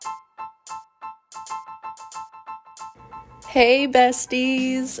Hey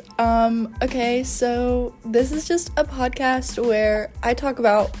besties. Okay, so this is just a podcast where I talk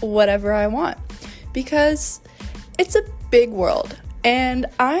about whatever I want because it's a big world and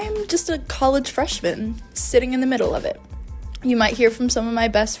I'm just a college freshman sitting in the middle of it. You might hear from some of my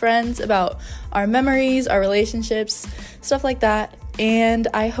best friends about our memories, our relationships, stuff like that. And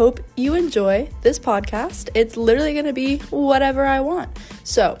I hope you enjoy this podcast. It's literally going to be whatever I want.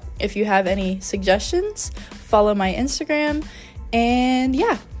 So if you have any suggestions, follow my Instagram. And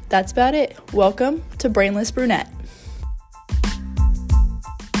yeah, that's about it. Welcome to Brainless Brunette.